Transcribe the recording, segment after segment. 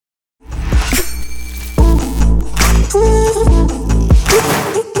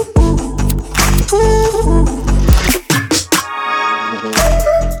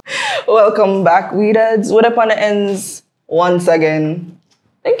welcome back, Weedheads. What up on the ends once again.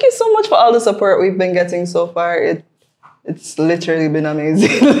 Thank you so much for all the support we've been getting so far. It's literally been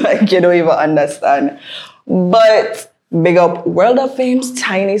amazing. Like, you don't even understand. But big up World of Fame's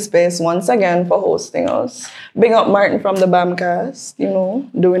Tiny Space once again for hosting us. Big up Martin from the Bamcast, you know,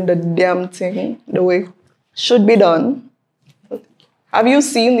 doing the damn thing the way it should be done. Have you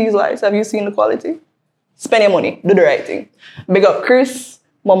seen these lights? Have you seen the quality? Spend your money, do the right thing. Big up Chris,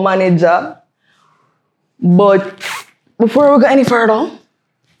 my manager. But before we go any further,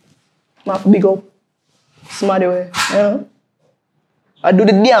 I have to big up Smarty way, you know. I do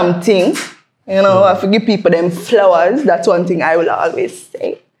the damn thing, you know. I have to give people them flowers. That's one thing I will always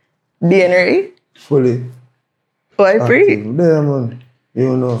say. Dane Ray. Fully. Why free? There, man.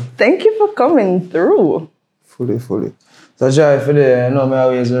 You know. Thank you for coming through. Fully. So, Jai, for there, you know, I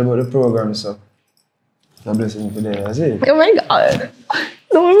always hear about the program, so. God bless you for there, that's it. Oh my God.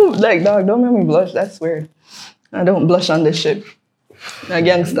 Don't make me blush. That's weird. I don't blush on this shit. I'm a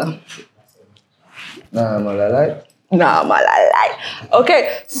gangster. Nah, I'm a lie. Nah, I'm a lie.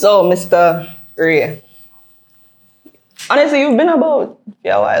 Okay, so Mr. Ray. Honestly, you've been about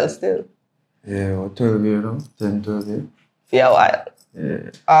for a while still. Yeah, what 12 years now? 10, 12 years. For a while.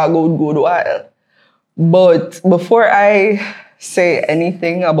 Yeah. A good while. But before I say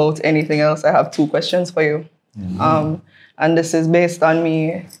anything about anything else, I have two questions for you. Mm-hmm. And this is based on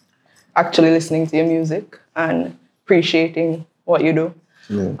me actually listening to your music and appreciating what you do.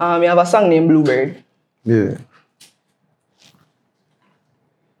 Yeah. You have a song named Bluebird. Yeah.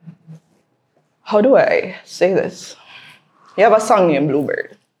 How do I say this? You have a song named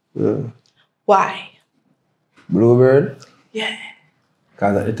Bluebird. Yeah. Why? Bluebird? Yeah.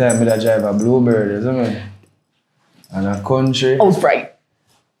 Because at the time I drive a Bluebird, isn't it? And a country. I was right.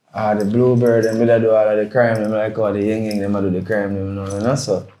 The Bluebird, and I do all of the crime, them like all the young them do the crime, you know,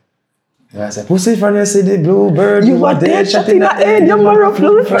 so. And I said, pussy from you see the Bluebird, you were dead shot in the head, you marrow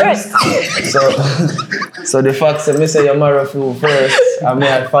flew first. So the fact that I say you marrow flew first, and me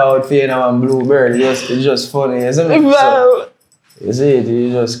had forward for you now and Bluebird, it's just funny, isn't it? Wow. So, you see it,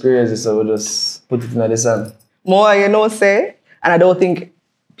 it's just crazy, so we just put it in the song. More, you know, say, and I don't think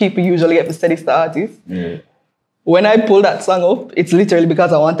people usually get to study star artists. Yeah. When I pull that song up, it's literally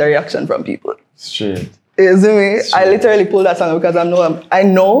because I want a reaction from people. Straight. You see me? I literally pull that song up because I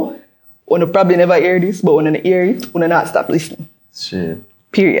know when you probably never hear this, but when you hear it, when you not stop listening. Straight.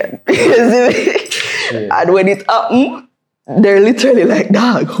 Period. You see me? Straight. And when it happens, they're literally like,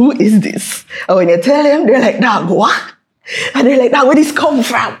 dog, who is this? And when you tell them, they're like, dog, what? And they're like, dog, where this come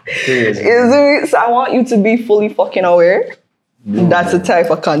from? You see me? So I want you to be fully fucking aware. That's the type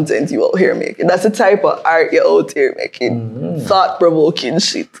of content you out here making. That's the type of art you're out here making. Mm-hmm. Thought-provoking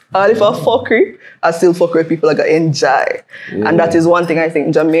shit. And if I fuckery, I still fuck with people that like enjoy. Yeah. And that is one thing I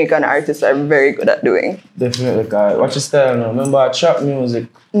think Jamaican artists are very good at doing. Definitely, because watch your style now. Remember trap music,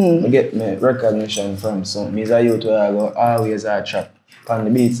 I get my recognition from some. Me as a youth where I go always a trap. On the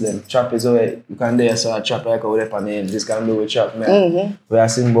beats them. Trap is where you can dare so a trap like how they on the end. This can do with trap, man. We are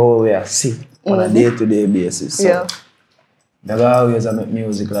sing about we are see on a day-to-day basis. So. Yeah. Never always I make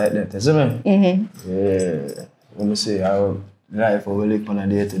music like that, you see me? Mm-hmm. Yeah. Let me see how life we live on a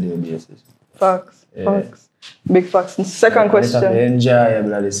day-to-day basis. Facts. Yeah. Facts. Big facts. Second question. It's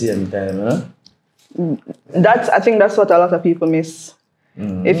enjoyable at the same time, you know? I think that's what a lot of people miss.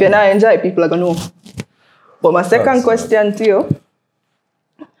 Mm-hmm. If you're not enjoying, people are gonna know. But my second question to you,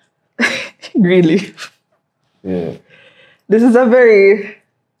 really. Yeah. This is a very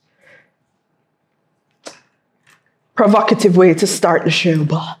provocative way to start the show,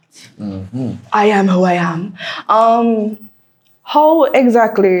 but I am who I am. How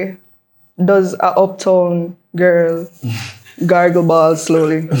exactly does a uptown girl gargle balls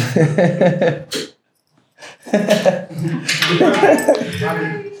slowly? Nah,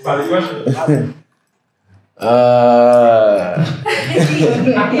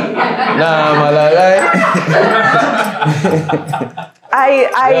 I'm a lie.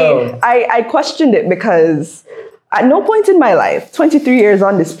 I questioned it because at no point in my life, 23 years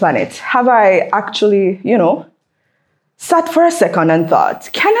on this planet, have I actually, sat for a second and thought,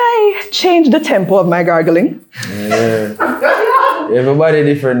 can I change the tempo of my gargling? Yeah. Everybody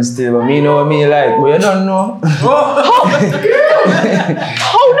different still, but me know what me like, but you don't know.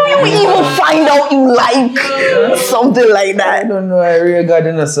 How do you even find out you like something like that? I don't know, I really got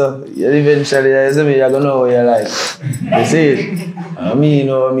in so eventually, you're gonna know what you like. You see it? Me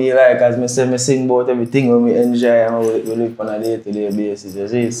know what me like, as me sing about everything what me enjoy and we live on a day-to-day basis, you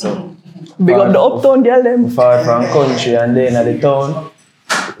see it? So, big up the uptown girl them. Far from country and then at the town,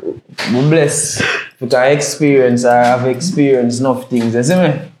 we're blessed. Because I have experienced enough things, you see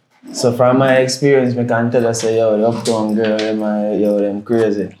me? So from my experience, I can tell you say, yo, the uptown girl, them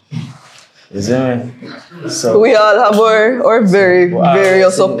crazy. You see me? So We all have our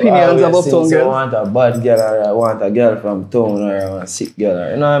various opinions of uptown I girls. want a bad girl or I want a girl from town or I want a sick girl or,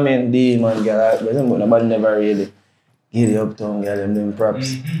 you know what I mean? Demon girl, but nobody never really give the uptown girl them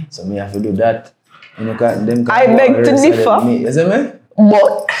props. So me have to do that. You know, I beg to differ. You see me?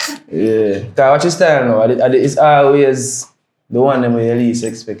 But Yeah. Cause what you style now, it's always the one them you least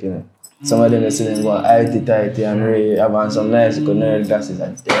expect, you know. Some of them you see them go tighty and Ray having some nice nerd glasses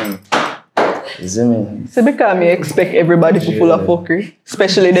and damn. You see me? so because me expect everybody to full of fuckery,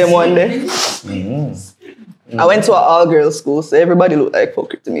 especially them one day. I went to an all-girls school, so everybody looked like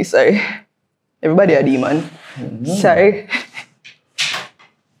fucker to me, sorry. Everybody a demon. Sorry.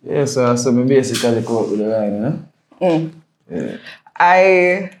 Yeah, so me basically come up with the line, you know? Yeah.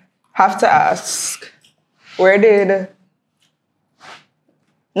 I have to ask, how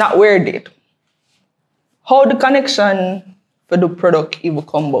the connection for the product even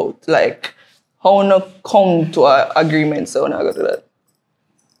come about? Like, how no come to an agreement so when I go to that?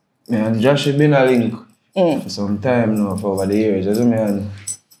 Me and Josh have been a link for some time now, for over the years. You see me, and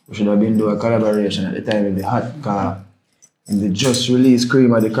we should have been doing a collaboration at the time in the hot car. And they just released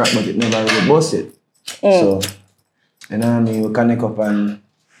Cream of the Crack, but it never really busted. So, you know what I mean? We connect up and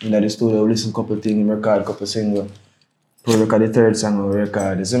in the studio, we listen a couple things, record a couple singles. Record the third song we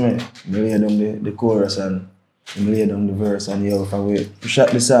record, you see me? We lay down the chorus and we lay down the verse and yo, if we shot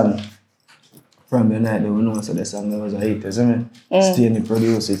the song from the night that we know so the song was a hit, you see me? Stay in the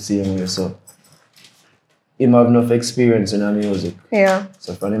produce it same way, so him have enough experience in the music. Yeah.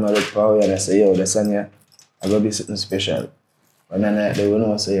 So from him I look for and I say, yo, the song here, I gotta be something special. And then night they will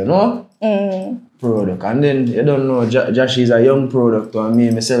know say, you know, product. And then you don't know, Josh is a young product and me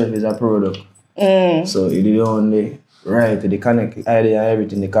myself is a product. So it did only right, the connect idea,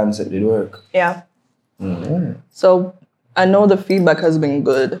 everything, the concept did work. Yeah. So I know the feedback has been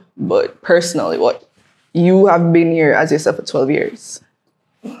good, but personally, you have been here as yourself for 12 years.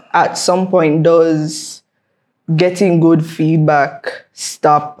 At some point, does getting good feedback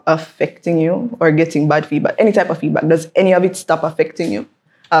stop affecting you, or getting bad feedback, any type of feedback, does any of it stop affecting you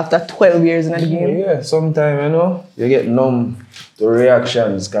after 12 years in the game? Yeah, sometimes, you know, you get numb to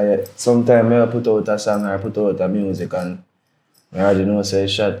reactions, because sometimes I put out a song or put out a music and I already know say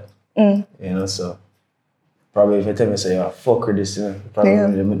it's shot. You know, so probably if you tell me say, oh, fuck with this, you know,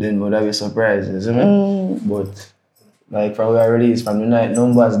 probably then would I be surprised, you see me? But like from where I release from the night,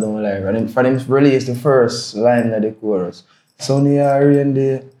 numbers don't lie. For them release the first line of the chorus. Sunny are rain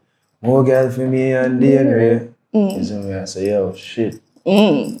day, more girl for me and Dane Ray. You see me? I say, yo, shit.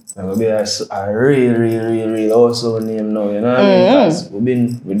 I'm gonna be a real also name now, you know what I mean? Because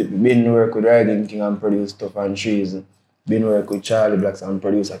we've been work with Riding King and produce stuff and trees. Been work with Charlie Blacks and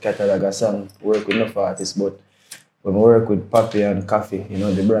produce a catalog of song. Work with enough artists, but when I work with Papi and Coffee, you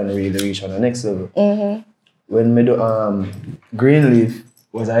know, the brand really reach on the next level. When I do Greenleaf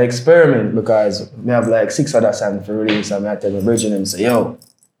was an experiment because I have like 6 other songs for release and I tell my brethren and say, yo,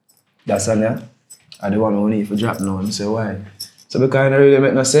 that song yeah, I the one we need for drop now. And I say, why? So because it really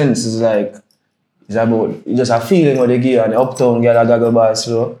make no sense. It's like, it's about, it's just a feeling what they give and the uptown girl a gaggle bar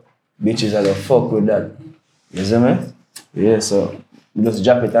slow. Bitches are gonna fuck with that. You see me? Yeah, so we just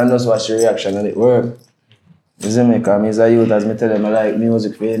drop it and just watch the reaction and it work. You see me? Because as a youth, as I tell them, I like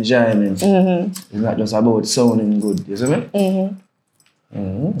music for enjoyment. It's not just about sounding good. You see me?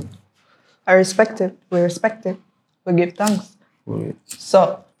 I respect it. We respect it. We give thanks.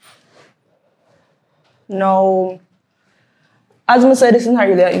 So, now, as I said, this is not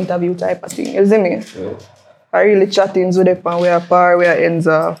really an interview type of thing. You see me? Yeah. I really chatting with them and we are par, we are ends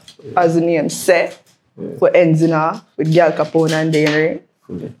off, as the name say. We ends in off with Gal Capone and Dane Ray.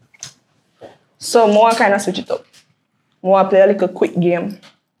 So, more kind of switch it up. More play a little quick game.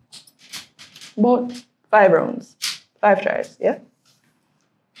 About 5 rounds, 5 tries, yeah?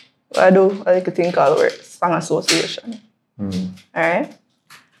 I do a little thing called song association. Alright?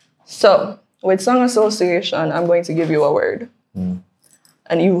 So, with song association, I'm going to give you a word. And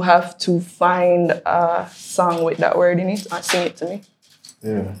you have to find a song with that word in it and sing it to me.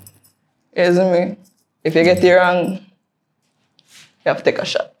 Yeah. Isn't me? If you get it wrong, you have to take a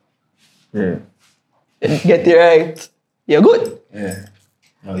shot. Yeah. If you get it right, you're good. Yeah.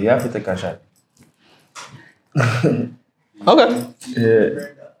 No, you have to take a shot. Okay. Yeah.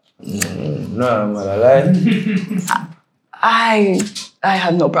 No, I'm gonna lie. I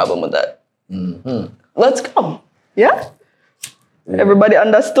have no problem with that. Let's go. Yeah? Everybody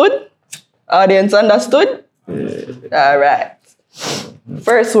understood? Audience understood? All right.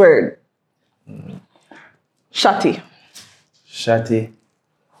 First word. Shotty. Shotty.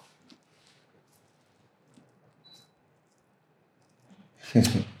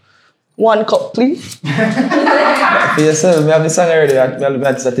 1 cup, please. For yourself, we have the song already. I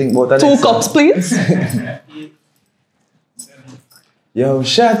have to think about that. 2 cups, please. Yo,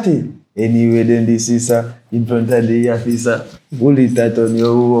 Shati. Anyway, then this is in front of the officer. Pull it out on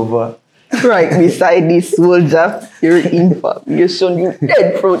your over. Right beside this soldier, your information, you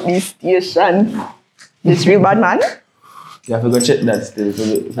dead from this station. This real bad man? You have to go check that still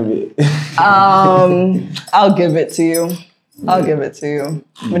for me. I'll give it to you. I'll give it to you.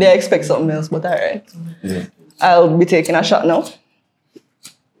 But I expect something else, but alright. Yeah. I'll be taking a shot now.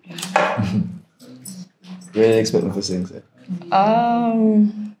 Really expect me to sing, sir.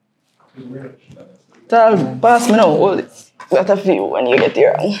 Tell, pass me now. Hold it. Got a few when you get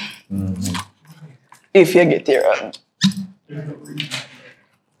your own. If you get your own.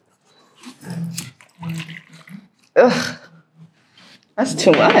 Ugh. That's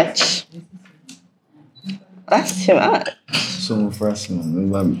too much. That's too much. So frass, man.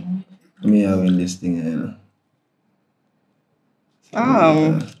 Remember me having this thing, you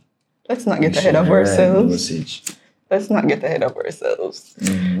know. Let's not get ahead of ourselves. Let's not get ahead of ourselves.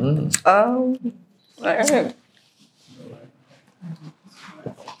 All right.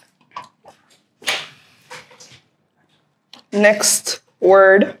 Next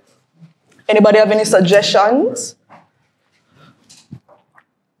word. Anybody have any suggestions?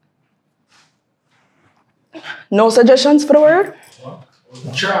 No suggestions for the word?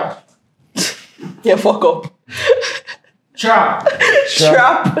 Trap. Yeah, fuck up. Trap.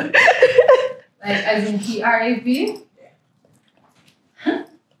 Trap. Like as in TRAP?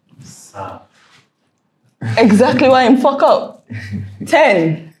 Exactly why I'm fuck up.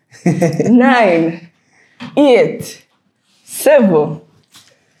 10, 9, 8, 7,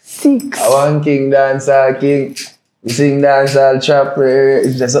 6. I want king, dancehall king. We sing dancehall trap.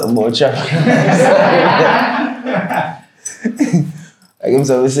 It's just something about trap. Like him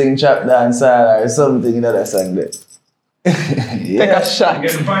say we sing trap dancehall or something in that song there. Take a shot.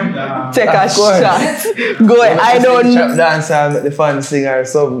 Get the point down. Take a shot. Go ahead. I don't Trap know. dancehall make the fans sing or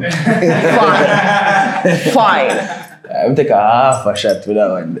something. Fine. I'm take a half a shot with that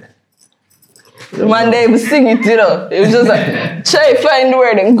one there. The man they was sing it, you know. It was just like, try find the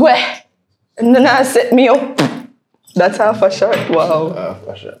word and go ahead. And then I set me up. That's half a shot. Wow. Half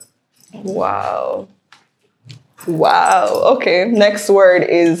a shot. Wow. Wow. Okay. Next word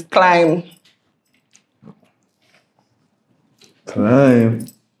is climb. Climb.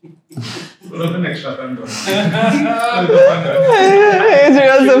 Pull up the next shot and go.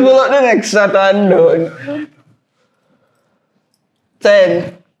 Adrian said, pull up the next shot and done.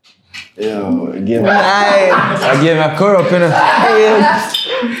 10, Yo, give 9, I gave him a curl up in 8,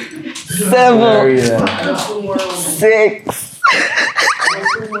 7, 6.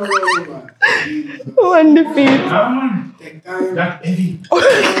 One defeat. Come on. Take time. That heavy.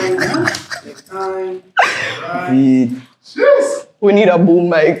 Take time. Right. feet. Yes. We need a boom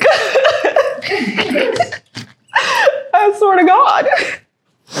mic. I swear to God.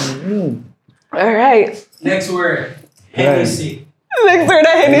 All right. Next word. Hennessy. Next word, a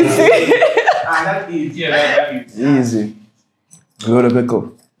Hennessy. That is. Yeah, that is. Easy. Go to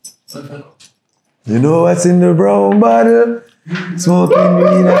pickle. You know what's in the brown bottle? Smoking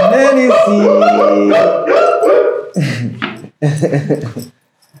weed and Hennessy.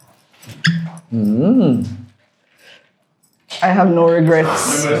 I have no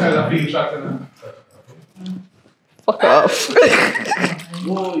regrets. Remember, it's a big shot in Fuck off.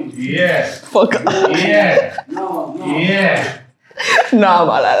 Yeah. Fuck off. Yeah. No. Yeah. Nah,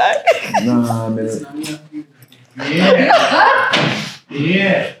 man, I like. Nah, man. Yeah.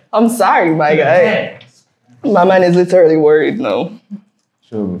 Yeah. I'm sorry, my guy. My man is literally worried now.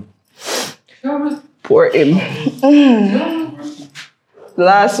 Sure. Poor him.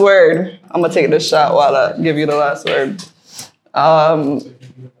 Last word. I'm gonna take the shot while I give you the last word.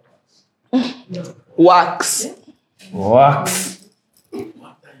 Wax. Wax.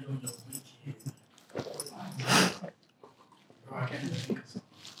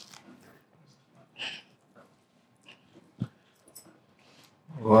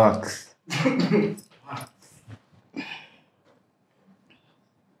 Wax.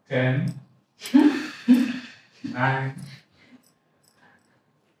 10. 9.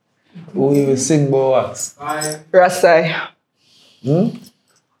 Who even sing about wax? 5, Rasai. 2,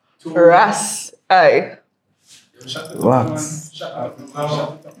 Ras. Aye. Shut Wax. Shut up.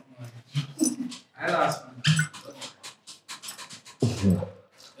 I lost one.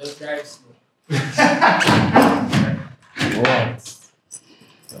 Let's drive slow. Wax.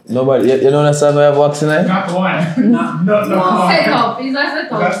 Nobody, you know that song we have wax in it? Not one. Nah. No, come on. Set up. Is that set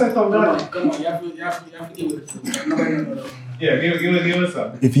That's up? it, come Come on. on, you have to deal with it. Nobody knows. Yeah, give us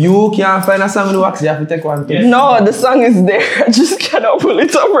some. If you can't find a song with wax, you have to take one too. Yes. No, the song is there. I just cannot pull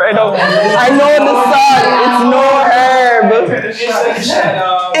it up right now. I know the song. It's No Herb.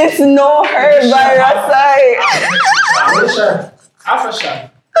 It's No Herb by Rasai. Half a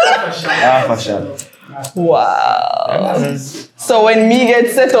shot. Half a shot. Wow. So when me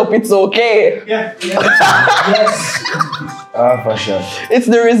get set up, it's okay. Yeah. Half a shot. It's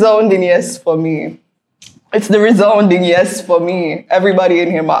the resounding yes for me. It's the resounding yes for me. Everybody in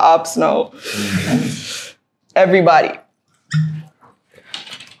here, my ops now. Everybody.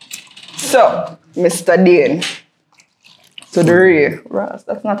 So, Mr. Dane. To the Ray. Ross,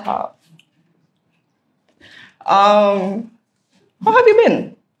 that's not half. How have you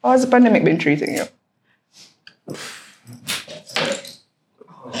been? How has the pandemic been treating you?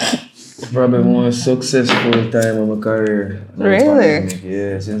 Probably more successful time of my career. Really? Pandemic.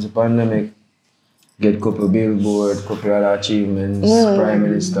 Yeah, since the pandemic, get couple billboard, couple other achievements, Prime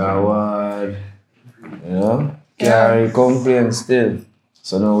Minister award, you know? Can't complain still.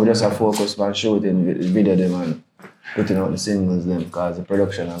 So now we just have focus on shooting video them and putting out the singles them because the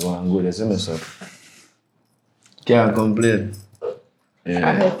production are going good, you see me, so can't complain.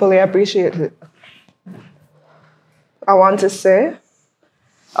 Yeah. I fully appreciate it. I want to say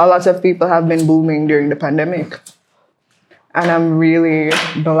a lot of people have been booming during the pandemic. And I'm really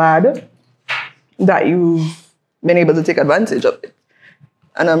glad that you've been able to take advantage of it.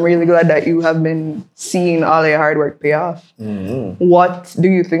 And I'm really glad that you have been seeing all your hard work pay off. Mm-hmm. What do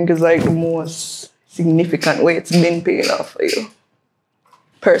you think is like the most significant way it's been paying off for you?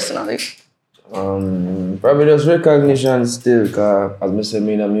 Personally. Probably just recognition still, because as I said,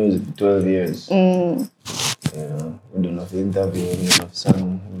 me in music for 12 years. You know, we do enough interview, we do enough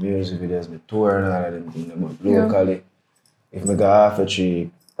song, music videos, we tour and all of them things. But locally, if I got half a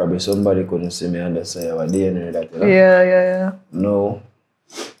tree, probably somebody couldn't see me and say, what Dane Ray that, you know? Yeah. No.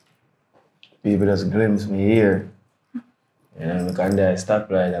 People just glimpse me here. You know, I can die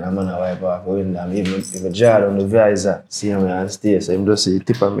stoplight and I'm gonna wipe off the window. And even if I jar on the visor, see him and stay, so him just see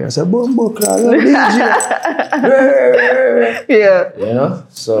tip on me and say, Bumbo Crack, Yeah. you know?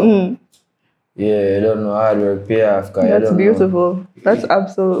 So, yeah, you don't know hard work pay off. That's beautiful. That's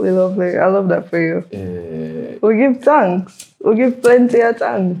absolutely lovely. I love that for you. We give thanks. We give plenty of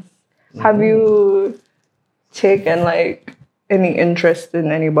thanks. Have you taken like any interest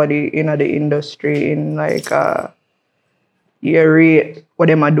in anybody in the industry in like your rate, what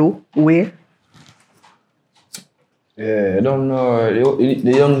them a do? Way? Yeah, I don't know.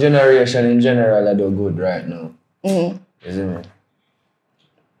 The young generation in general are do good right now. You see me?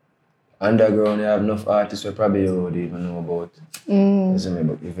 Underground, you have enough artists who probably you would even know about. You see me?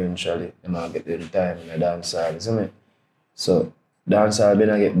 But eventually, they might get the time in the dancehall. You see me? So, dancehall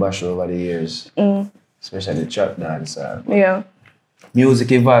been a get bashed over the years. Especially trap dancehall. Yeah.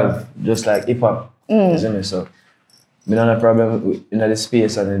 Music evolve just like hip hop. You see me? So, I don't have a problem in the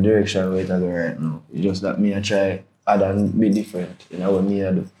space and the direction where it go right now. It's just that me I try add and be different in what me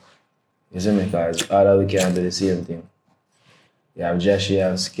I do. You see me? Because all that we can do the same thing. You have Josh, you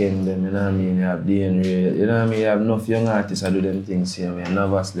have Skin, them, you know what I mean? You have Dane Ray, you know what I mean? You have enough young artists that do them things same way.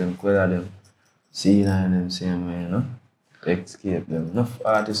 Novice them, Quella them, Cena and them same way, you know? Escape them. Enough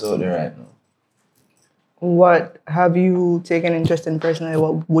artists out there right now. What have you taken interest in personally?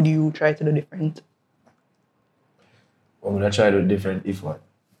 What would you try to do different? What would I try to do different if what?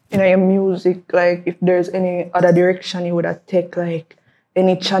 You know, your music, like if there's any other direction you would have take, like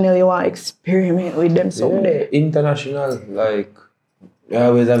any channel you want to experiment with them someday. Yeah, international, like, I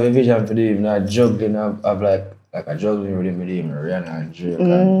always have a vision for them, not juggling of like a juggling rhythm with them, Rihanna and Drake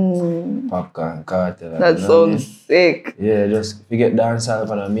and Popcorn, Cartel. That sounds sick. Yeah, just if you get dancehall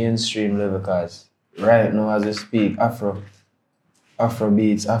on a mainstream level, because right now as we speak, Afro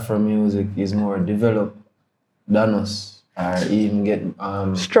beats, Afro music is more developed than us, or even get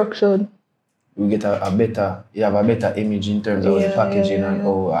Structured. we get you have a better image in terms of the packaging and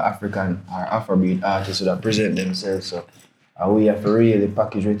how African or Afrobeat artists would have present themselves. So we have to really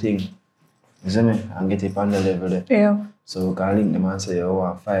package everything, you see me, and get it on the level there. Yeah. So we can link them and say,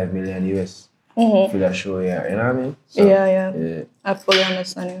 oh, 5 million US for that show here, you know what I mean? So, Yeah. I fully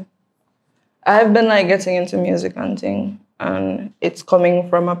understand you. I've been like getting into music and thing, and it's coming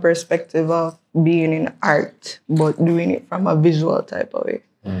from a perspective of being in art, but doing it from a visual type of way.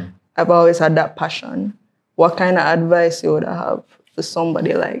 I've always had that passion. What kind of advice you would have for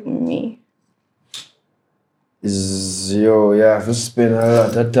somebody like me? You have to spend a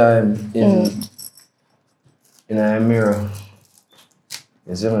lot of time in a mirror.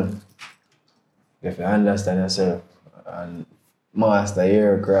 You see me? You have to understand yourself and master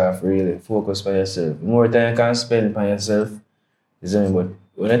your craft, really. Focus on yourself. The more time you can spend on yourself, You see me? But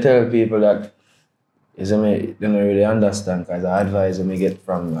when I tell people that, you see me, they don't really understand because the advice I get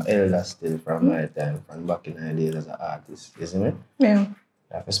from my elders still from my time, from back in the days as an artist. You see me? Yeah. You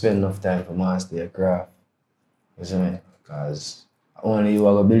have to spend enough time to master your craft. You see me? Because only you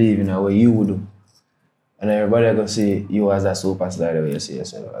are going to believe in what you do. And everybody are going to see you as a superstar the way you see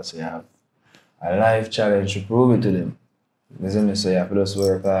yourself. So you have a life challenge to prove it to them. You see me? So you have to just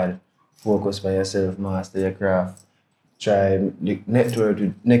work hard, focus on yourself, master your craft, try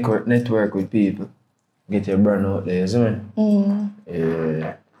network with people, get your brand out there, you see me?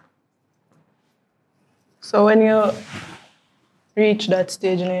 Yeah. So when you reach that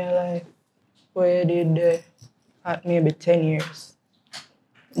stage in your life where you did at maybe 10 years,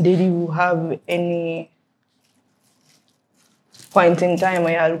 did you have any point in time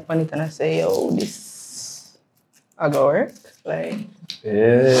where you look on it and I say, yo, this I go work? Like,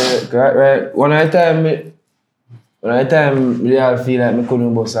 Yeah, right. One at a time, me all feel like I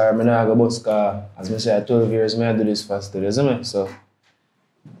couldn't bus or I not go bus car. As I say, at 12 years, I do this faster, you see me? So, I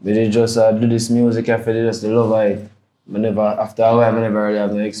did just do this music after just the love of it. After a while, I never really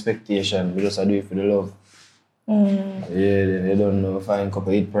have no expectation. We just do it for the love. Yeah, they don't know, find a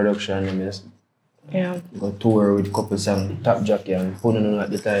couple hit production and just go tour with a couple songs, top jockey and putting on at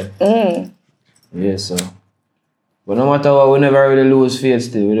the time. Yeah, so. But no matter what, we never really lose faith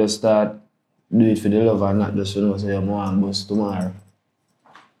still. We just start do it for the love and not just for no say I'm going to bus tomorrow.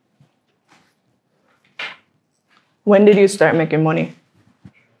 when did you start making money?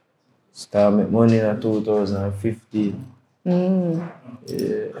 Start make money in 2015. Yeah.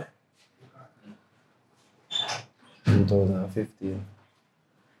 2015.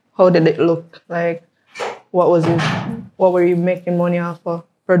 How did it look? Like, what was it? What were you making money off of?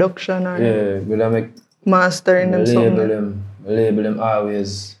 Production or Yeah, but I make mastering and something? label them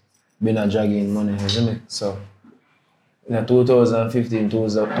always been a dragging money, isn't it? So in 2015,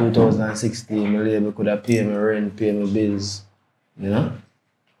 2016, my label could have paid me rent, pay me bills, you know?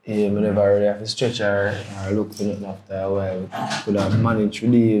 Yeah, I never really have to stretch or look for nothing after a while. Could have managed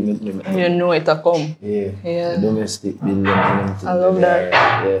with it. You know it a come. Yeah. The domestic bill and everything. I love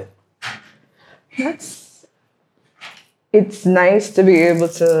that. Yeah. It's nice to be able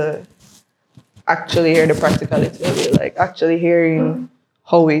to actually hear the practicality of it, like actually hearing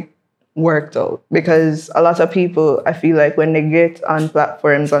how it worked out. Because a lot of people, I feel like when they get on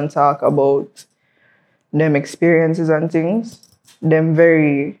platforms and talk about them experiences and things, them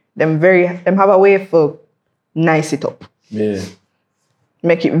have a way for nice it up. Yeah.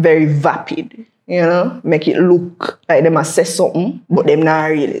 Make it very vapid, you know? Make it look like them must say something, but them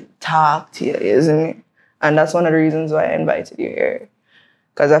not really talk to you, isn't it? And that's one of the reasons why I invited you here.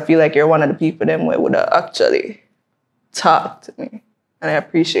 Because I feel like you're one of the people them who would have actually talked to me. And I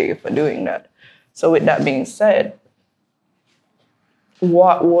appreciate you for doing that. So with that being said,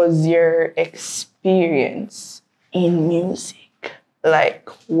 what was your experience in music? Like,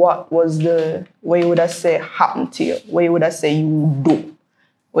 what was the way you would have say happened to you? What you would have say you do?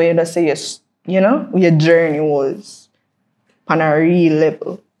 What you would have say your journey was on a real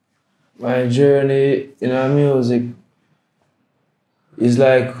level? My journey in music is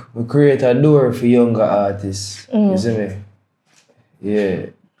like we create a door for younger artists. You see me? Yeah,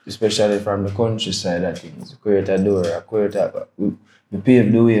 especially from the countryside of things. We create a door, we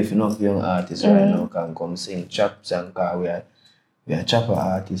pave the way for enough young artists right now can come sing chops and cause we are chopper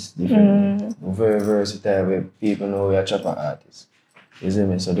artists different. We're very versatile where people know we are chopper artists. You see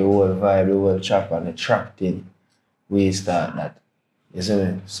me? So the whole vibe, the whole chopper and the trap thing, we start that. You see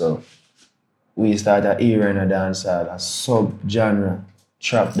me? So we start an era in a dancehall, a sub-genre,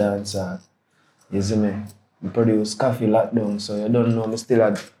 trap dancehall. You see me? We produce Coffee Lockdown, so you don't know, we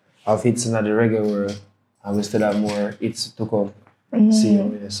still have hits in the reggae world, and we still have more hits to come. See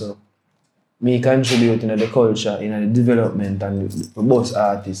me? So, me contributing to the culture, in the development, and for both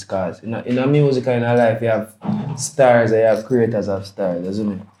artists, because in a music and in a life, you have stars, you have creators of stars,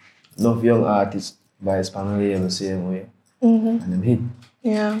 isn't it? Enough young artists buy span label the same way, and them hit.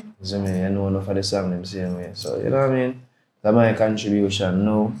 Yeah. You know, you know enough of the song them same way. So, you know what I mean? That's my contribution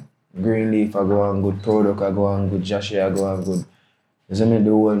now. Greenleaf I go on good, Product I go on good, Joshua I go on good. You see me, the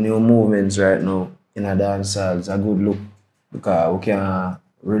whole new movements right now in a dancehall is a good look. Because we can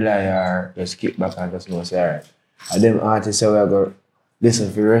rely or just kick back and just know say alright. And them artists say we are going to listen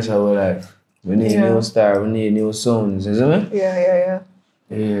for the rest of our life. We need new star, we need new sounds, you see me? Yeah.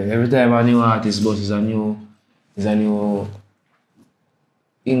 Yeah, every time a new artist goes is a new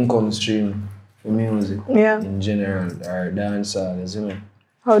income stream for music in general or dancehall, you see me?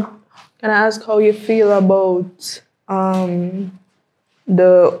 Can I ask how you feel about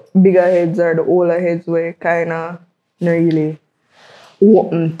the bigger heads or the older heads where kind of not really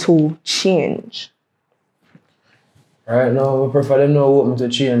open to change? Right now, we prefer them not open to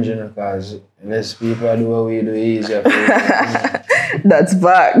changing because less people do what we do easier for it. That's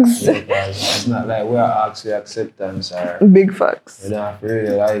facts. Because it's not like we are asking acceptance or Big facts. you don't have to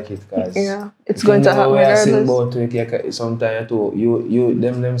really like it because Yeah, it's going to happen we are sing regardless. about it sometimes too. You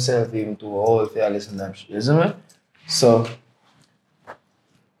them themselves even to all fair listen to them shit, isn't it? So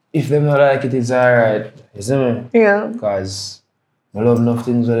if them not like it, it's alright, isn't it? Yeah, Because I love enough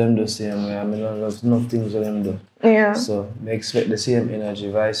things with them the same way. I mean, I love enough things with them do. yeah. So they expect the same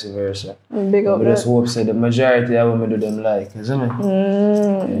energy, vice versa. Big But up we just that. hope say the majority of women do them like, isn't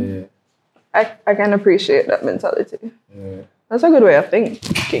it? Yeah. I can appreciate that mentality. Yeah. That's a good way of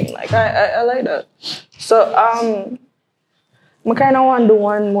thinking. Like I like that. So I kind of want to do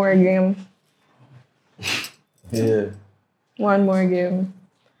one more game. Yeah. One more game.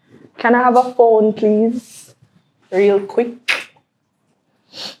 Can I have a phone, please? Real quick.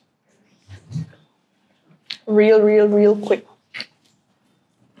 Real quick.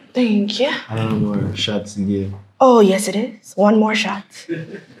 Thank you. I don't know more shots to give. Oh, yes, it is. One more shot.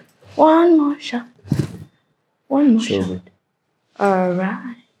 One more shot. One more So shot. good. All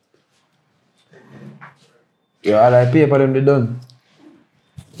right. Yeah, all that paper them they done.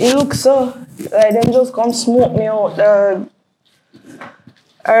 You look so like them just come smoke me out, dog.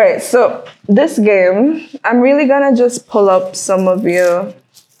 All right, so this game, I'm really gonna just pull up some of your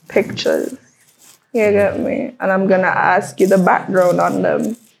pictures. You get me? And I'm gonna ask you the background on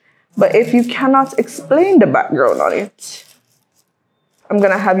them. But if you cannot explain the background on it, I'm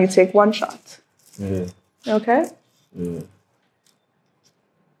gonna have you take one shot. Yeah. Okay? Yeah.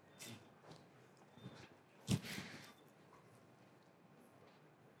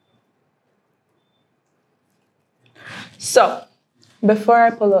 So, before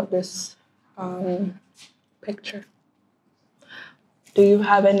I pull up this picture, do you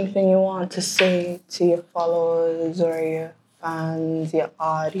have anything you want to say to your followers or your fans, your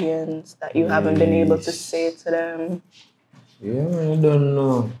audience that you haven't been able to say to them? Yeah, man, I don't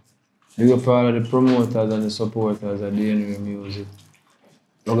know. You got part of the promoters and the supporters of Dane Ray music.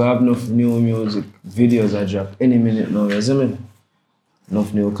 We have enough new music, videos I drop any minute now, you see me?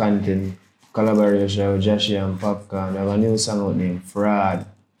 Enough new content, collaboration with Joshi and Popcorn. I have a new song out named Fraud.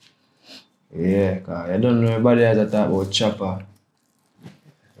 Yeah, cause I don't know everybody has a talk about Chopper.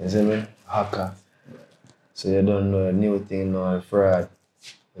 You see me? Hacker. So you don't know a new thing now, Fraud.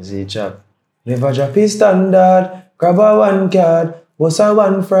 You see chap. Never drop his standard, grab a one card, what's a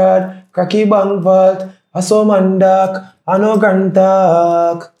one fraud, cracky bank vault, a some man dark, a no grand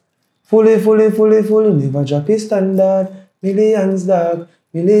talk. Fully, never drop his standard, millions dark,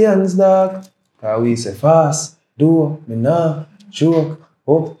 millions dark. Cause we say fast, do, me nah, joke,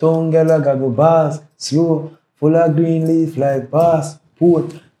 uptown girl I got go bars, slow, full of green leaf like pass,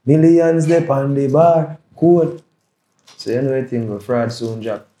 put, millions dep on the bar, code. So you know anything go fraud soon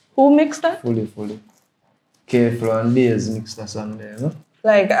drop. Who mixed that? Fully. Careful and Days mixed that song there, no?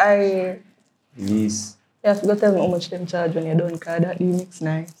 Like, Yes. you have to go tell me how much them charge when you're done, cause that the mix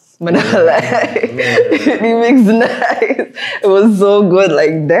nice. But not like, the mix nice. It was so good,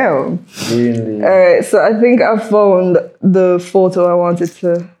 like, damn. Green All right, so I think I found the photo I wanted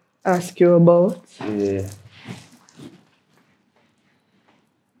to ask you about. Yeah.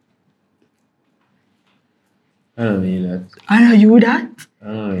 I don't need that. I know you that. I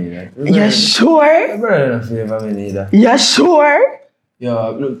don't need that. You sure? My brother don't favor me need that. You sure?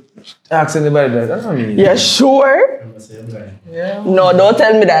 Yo, look, ask anybody that. I don't need You that. sure? I'm gonna say blind. Yeah. No, don't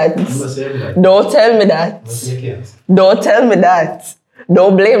tell me that. I'm gonna say blind. Don't tell me that. You can't. Don't tell me that.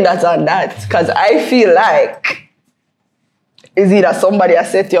 Don't blame that on that. Because I feel like it's either somebody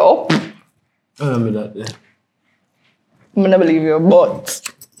has set you up. I don't need that. Yeah. I'm gonna believe you, but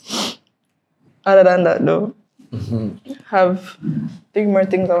other than that though, have three more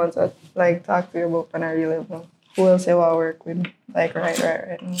things I want to like talk to you about when I really know. Who else you want to work with? Like right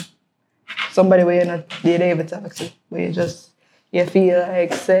now. Somebody where you're not they ever talk to, where you feel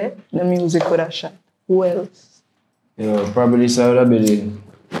like say the music would have shot. Who else? Yo, probably this would be the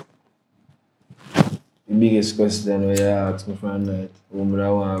biggest question when you ask me for a night. Who would I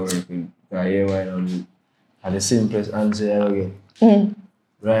want to work with? Because here right now, the simplest answer I will get.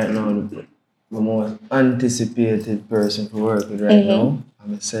 Right now, the most anticipated person to work with right now,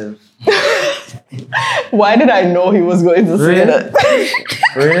 I'm myself. Why did I know he was going to say Really? that?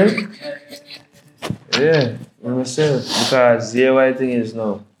 Really? Yeah, I'm myself. Because the white thing is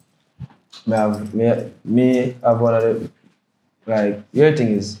now, me have one of the, like, your thing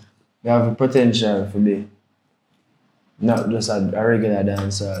is, me have the potential to be not just a regular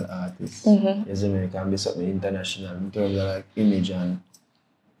dancehall artist. You see me, it can be something international in terms of like image and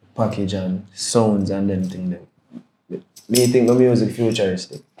package and sounds and them thing them. Me think the music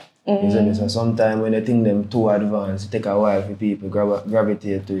futuristic. You see me? So sometimes when you think them too advanced, it take a while for people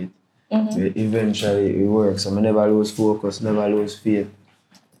gravitate to it. But eventually it works. So I never lose focus, never lose faith.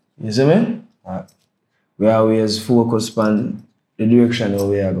 You see me? We always focus on the direction where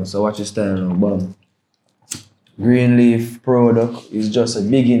we are going. So watch this time now, boom. Greenleaf product is just a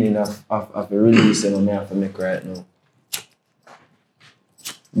beginning of a release that I have to make right now.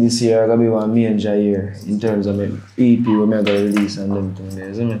 This year gonna be one major year in terms of my EP we may gonna release and them things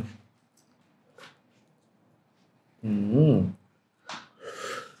there, see me?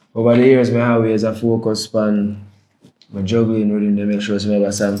 Over the years, I always a focus on my juggling within them, make sure I have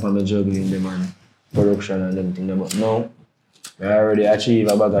a song for my juggling them and production and them things. But now, I already achieve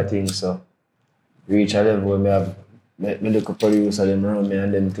a bag of things, so reach a level where I have my little producer them around me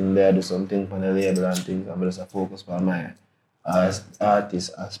and them things there, do something on the label and things, and I just focus on my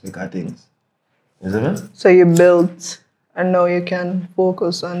artist aspect of things. You see me? So you built and now you can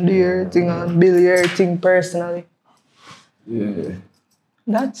focus on do your thing and build your thing personally. Yeah.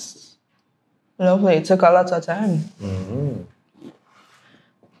 That's lovely. It took a lot of time.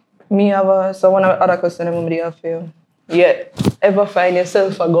 Me have so one other question I feel. Yeah, ever find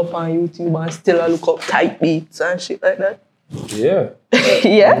yourself go up on YouTube and still look up tight beats and shit like that? Yeah.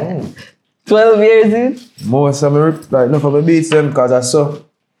 Yeah? 12 years in? Most of my, like, enough of my beats them because I saw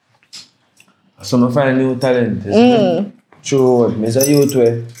I find new talent. True, what? Me as a youth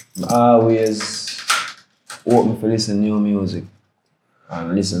way, I always open for listen new music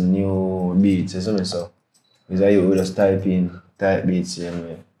and listen new beats, you see me? So as a youth we just type beats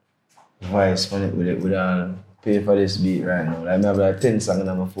and voice on it with pay for this beat right now. Like I have like 10 songs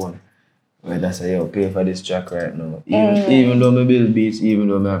on my phone. Where that's say, yo, pay for this track right now. Even though I build beats, even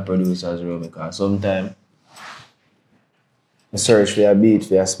though I produce as well, because sometimes I search for a beat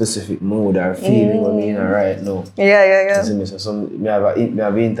for a specific mood or feeling what I mean right now. Yeah. You see me? So I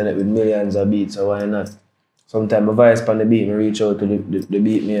have internet with millions of beats, so why not? Sometimes I voice on the beat, I reach out to the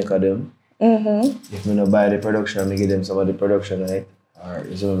beat maker them. If I don't buy the production, I give them some of the production, right? Or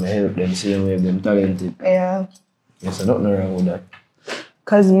so I help them, see them with them talented. Yeah. Yeah, so nothing wrong with that.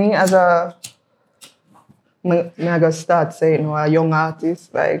 Cause me as a I gotta start saying a young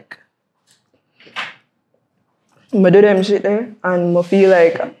artist, like I do them shit there and I feel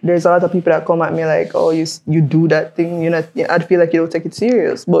like there's a lot of people that come at me like, oh you do that thing, I'd feel like you don't take it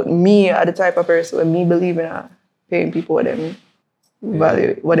serious. But me are the type of person when me believe in paying people what them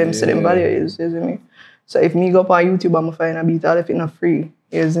value, what them say them value is, you see me? So if me go up on YouTube and I find a beat, all if it's not free,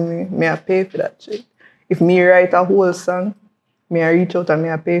 you see me? I pay for that shit. If me write a whole song, I reach out and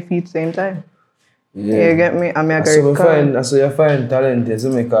I pay for it at the same time. Yeah. You get me? And I so you find talent, you see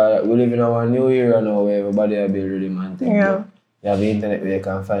me? Because we live in our new era now where everybody will be really man thing. Yeah. You have the internet where you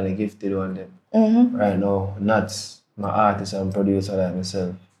can find a gifted one them. Right now, not my artist and producer like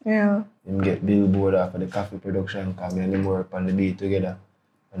myself. Yeah. Him get billboard after the coffee production because me and him work on the beat together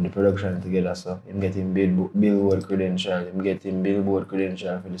and the production together. So him get him billboard credential, him get him billboard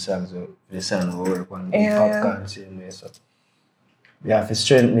credential for the songs for the sound we work on. Popcorn same way. So we have to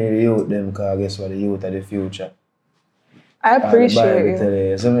strengthen the youth them because guess what, the youth are the future. I appreciate you.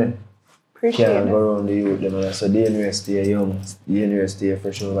 You see me? Appreciate Can't it. go around the youth them and so Dane Ray stay young, Dane Ray stay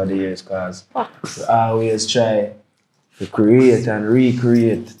fresh over the years because we always try to create and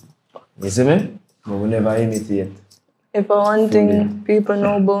recreate. You see me? But we never imitate. If one thing people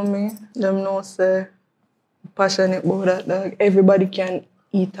know about me, them know say passionate about that dog. Everybody can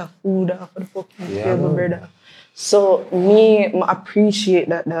eat a food off of the fucking table, brother. So me appreciate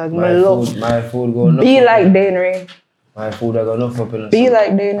that dog. My food go enough. Be like Dane Ray. My food I got enough up in the Be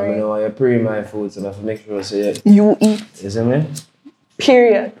like Dane Ray. I know I pre my food, so I have to make sure say you eat. You see me?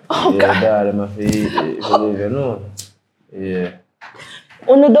 Period. Oh God. Dad, I have to eat if you leave, you know. Yeah.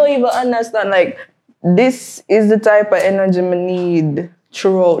 You don't even understand, like, this is the type of energy I need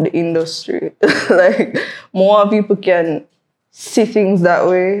throughout the industry. Like, more people can see things that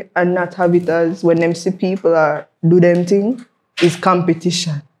way and not have it as when them see people do them thing, is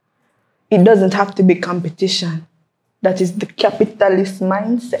competition. It doesn't have to be competition. That is the capitalist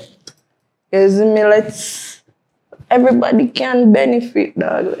mindset. You see me? Everybody can benefit,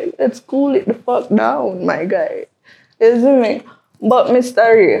 dog. Like, let's cool it the fuck down, my guy. You see me? But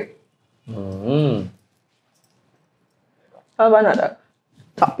Mr. Ray, I have another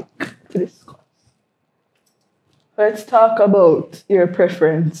topic to discuss. Let's talk about your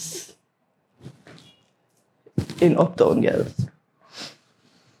preference in Uptown Girls.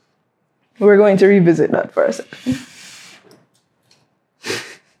 We're going to revisit that for a second.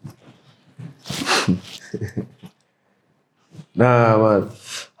 Nah, man.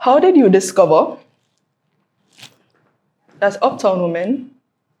 How did you discover that uptown women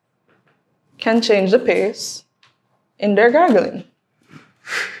can change the pace in their gargling?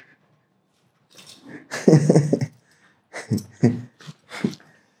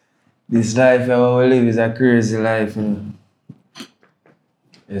 This life that we live is a crazy life, you know.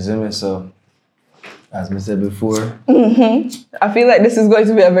 You see me? So, as I said before, I feel like this is going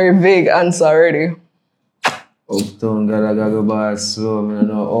to be a very vague answer already. uptown gotta go by slow. I don't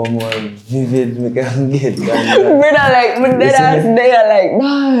know how more vivid we can get. Brother, like, my dead ass there, like,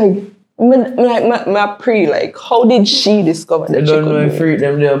 dog. Like, how did she discover that They she don't could know do if it? freak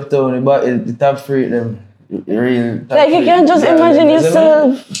them the uptown, but the top freak them. Real top Like, you freak can't just girl imagine them, you see me?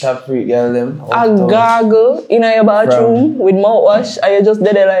 yourself Top freak girl them. a uptown. gargle in your bathroom with mouthwash, and you just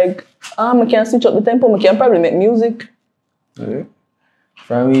did it like, I can't switch up the tempo, I can probably make music. Okay.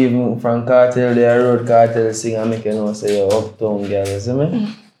 From cartel, the road cartel sing and make you know say you're uptown girl, you see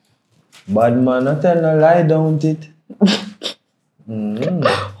me? Bad man, I tell no lie, don't it?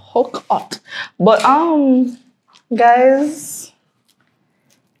 Hook up. But guys,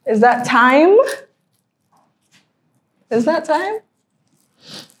 is that time? Is that time?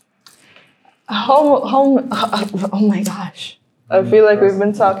 Oh my gosh. I feel like we've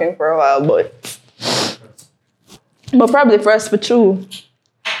been talking for a while, but probably first for two.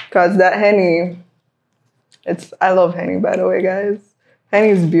 Cause that Henny, I love Henny, by the way, guys. Henny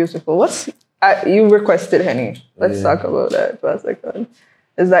is beautiful. You requested Henny. Let's talk about that for a second.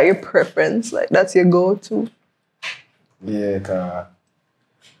 Is that your preference? Like, that's your go-to? Yeah, cause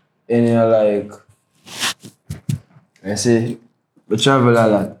in your like, I say, we travel a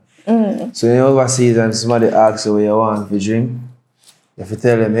lot. So in overseas and somebody asks you what you want to drink, you have to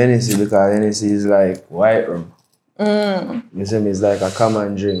tell them Hennessy because Hennessy is like white rum. You see me? It's like a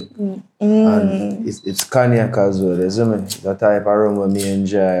common drink. And it's cognac as well, you see me? The type of rum that me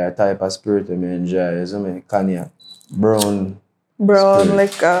enjoy, a type of spirit that me enjoy, you see me? Cognac. Brown spirit.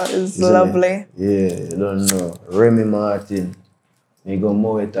 liquor is You see me? lovely. Yeah, you don't know. Remy Martin. You go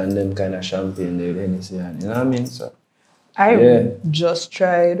Moet and them kind of champagne there, Hennessy, you know what I mean? So, I just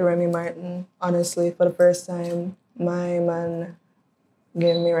tried Remy Martin, honestly, for the first time. My man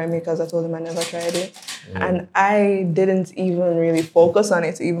gave me Remy because I told him I never tried it. And I didn't even really focus on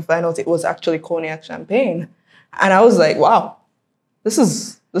it to even find out it was actually cognac champagne. And I was like, wow, this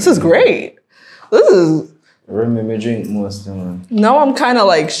is great. This is... Remy me drink most of them. Now I'm kind of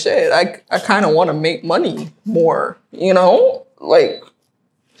like, shit, I kind of want to make money more, you know? Like,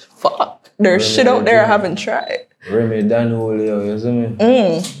 fuck. There's shit out there I haven't tried. Remy Dan Julio, you see me?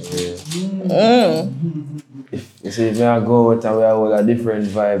 You see, if I go out and we have a different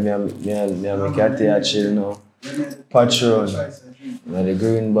vibe, me make a tea chill now. Patron, the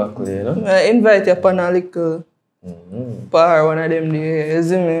green buckle, you know? I invite you upon a little bar, one of them there, you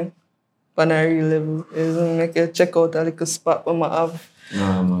see me? On a real level, you see me? Make you check out a little spot we might have.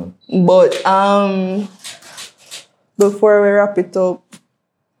 Nah, man. But before we wrap it up,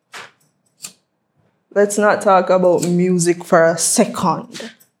 let's not talk about music for a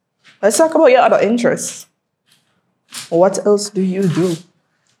second. Let's talk about your other interests. What else do you do?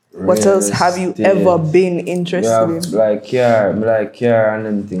 What else have you ever been interested in? Like car and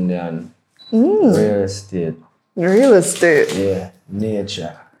everything then. Real estate. Real estate. Yeah.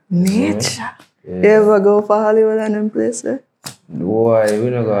 Nature. Nature. Yeah. You ever go for Hollywood and them places? Why? We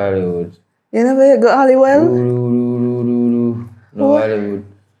don't go Hollywood. You never go Hollywood? No Hollywood.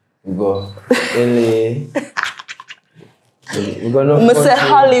 We go LA. We go no I say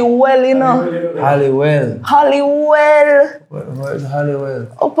Hollywood, you know. Hollywood. Hollywood. Where's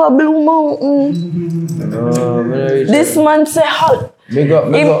Hollywood? Up a Blue Mountain. No, This man say Hollywood.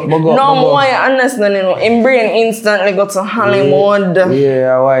 No more, you understand, you know. Him brain instantly go to Hollywood.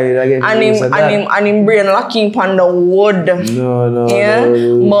 Yeah, why? And him brain locking upon the wood. No. Yeah?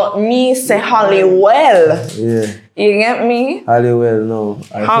 No. But me say Hollywood. Yeah. You get me? Hollywood, no.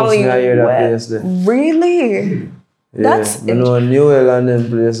 I hear that place there. Really? Yeah. That's I know Newell and them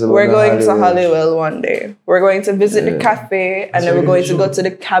places. We're going to Hollywood one day. We're going to visit the cafe, and then we're going to go to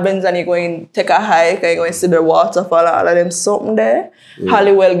the cabins, and you're going to take a hike, and you're going to see the waterfall and all of them something there. Yeah.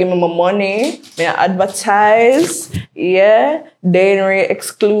 Hollywood give me my money. May I advertise? Yeah. Dane Ray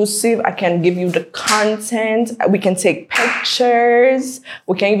exclusive. I can give you the content. We can take pictures.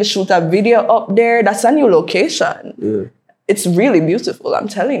 We can even shoot a video up there. That's a new location. Yeah. It's really beautiful, I'm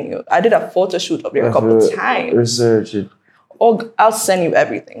telling you. I did a photo shoot up there a couple times. Research it. Oh, I'll send you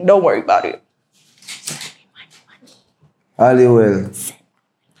everything. Don't worry about it. Hollywood.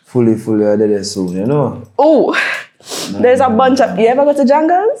 Fully, I did it soon, you know? Oh, there's a bunch of... You ever go to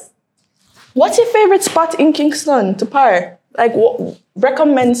Jungles? What's your favorite spot in Kingston to par? Like,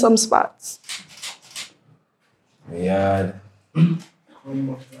 recommend some spots. My yard. My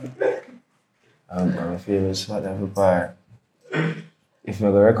favorite spot every part. If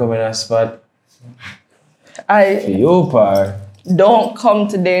I go recommend a spot for you par, Don't come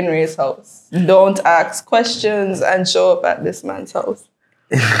to Dane Ray's house. Don't ask questions and show up at this man's house.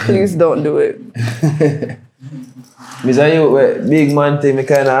 Please don't do it. Miss you big man thing, me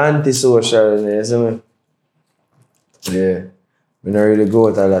kinda antisocial, you see me? Yeah. Me not really go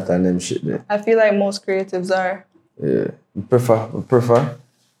out a lot on them shit there. I feel like most creatives are. Yeah. I prefer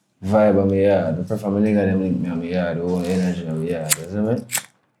vibe on my yard. I prefer my nigga them link me on my yard, the whole energy on my yard, you see me?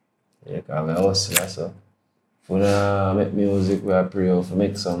 Yeah, cause I'm a hustler, so. If we wanna make music, we are pray to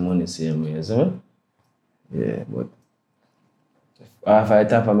make some money same way, you see me? Yeah, but if I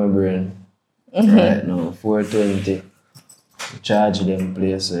tap on my brain right now, 420, charge them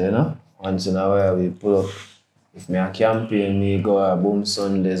place, so, you know? Once in a while we pull up. If me a campaign, me go a Boom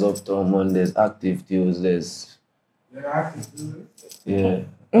Sundays, Uptown Mondays, Active Tuesdays. You're active, dude. Yeah.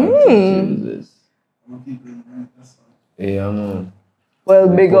 Active Tuesdays. I'm gonna keep it in mind. That's fine. Yeah, man. Well,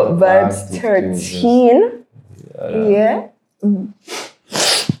 We big put up up Vibes Active 13. Yeah.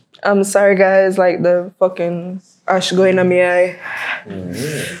 I'm sorry, guys. Like the fucking ash going on my eye.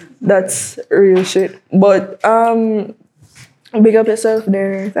 That's real shit. But big up yourself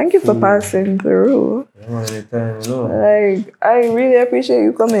there. Thank you for passing through. Anytime, you know. Like, I really appreciate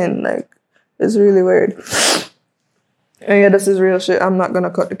you coming. Like, it's really weird. And yeah, this is real shit. I'm not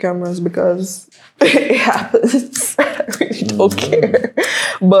gonna cut the cameras because it happens. I really don't care.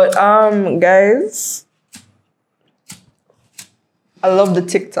 But guys, I love the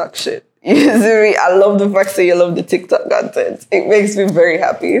TikTok shit. You see me? I love the fact that you love the TikTok content. It makes me very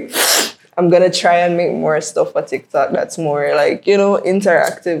happy. I'm gonna try and make more stuff for TikTok that's more like, you know,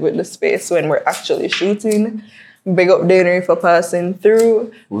 interactive with the space when we're actually shooting. Big up Dane Ray for passing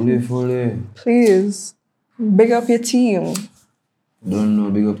through. Fully. Please, big up your team. Don't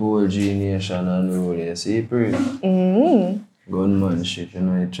know, big up whole G Nation and roll, you see, pray. Gunman shit, you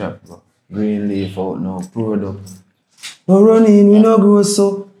know, you trap, bro. Green leaf out now, product. No running, we no grow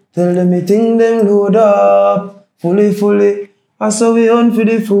so. Tell them me think them load up. Fully. I saw we hunt for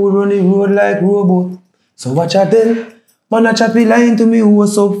the food, run the road like robot. So watch out then. Man a choppy line to me,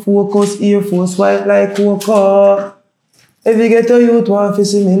 what's up, focus, Air Force, white like Coca. If you get a youth, want to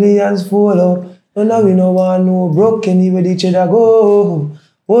see millions fall up. None of we no want no broke, anywhere the cheddar go.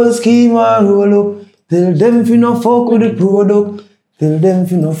 Whole scheme and roll up. Tell them fi no fuck with the product. Tell them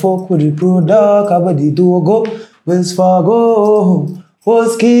fi no fuck with the product. About the door go, Wells Fargo. Whole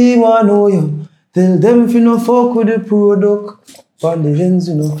scheme and know you. Tell them fi no fuck with the product. Pan the ends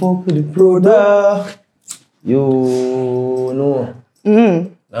fi no fuck with the product. You know.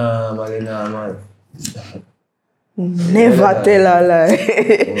 Nah, man. Never tell a lie.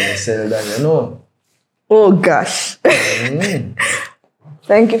 Sell that, you know. Oh gosh.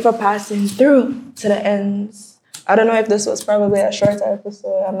 Thank you for passing through to the ends. I don't know if this was probably a short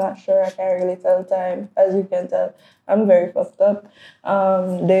episode. I'm not sure. I can't really tell time. As you can tell, I'm very fucked up.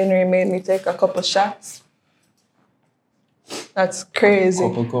 Dane Ray made me take a couple shots. That's crazy.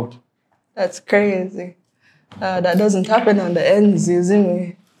 Cup. That's crazy. That doesn't happen on the ends, you see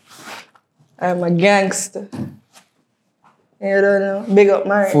me? I'm a gangster. You don't know? Big up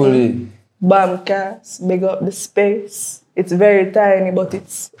Martin. Fully. Bamcast. Big up the space. It's very tiny, but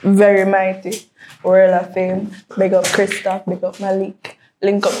it's very mighty. World of Fame. Big up Christoph. Big up Malik.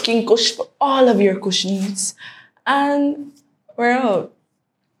 Link up King Kush for all of your Kush needs. And we're out.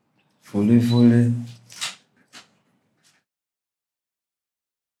 Fully.